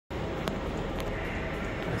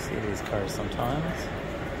see these cars sometimes.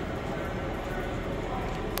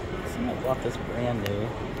 Someone bought this brand new.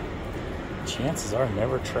 Chances are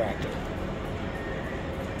never tracked it.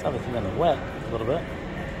 It's obviously been wet a little bit.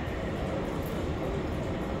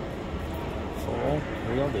 Full,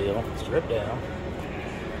 real deal, stripped down.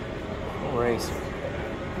 Full racer.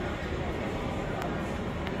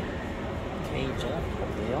 Cage up,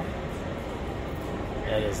 full deal.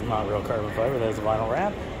 That is not real carbon fiber, that is a vinyl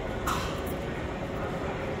wrap.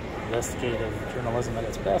 Investigative journalism at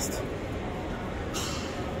its best.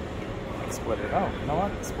 Splitter. Oh, you know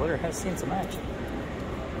what? Splitter has seen some action.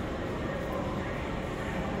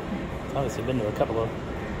 Obviously been to a couple of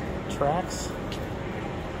tracks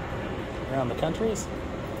around the countries,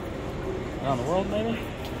 around the world maybe.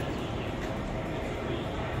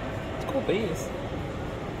 It's a cool piece.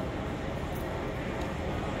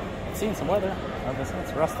 I've seen some weather. Obviously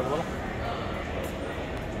it's rusted a little.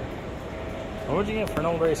 What would you get for an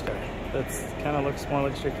old race car? That's kind of looks more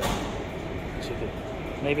like a street car. She could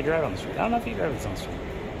maybe drive on the street. I don't know if you drive this on the street.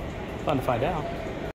 Fun to find out.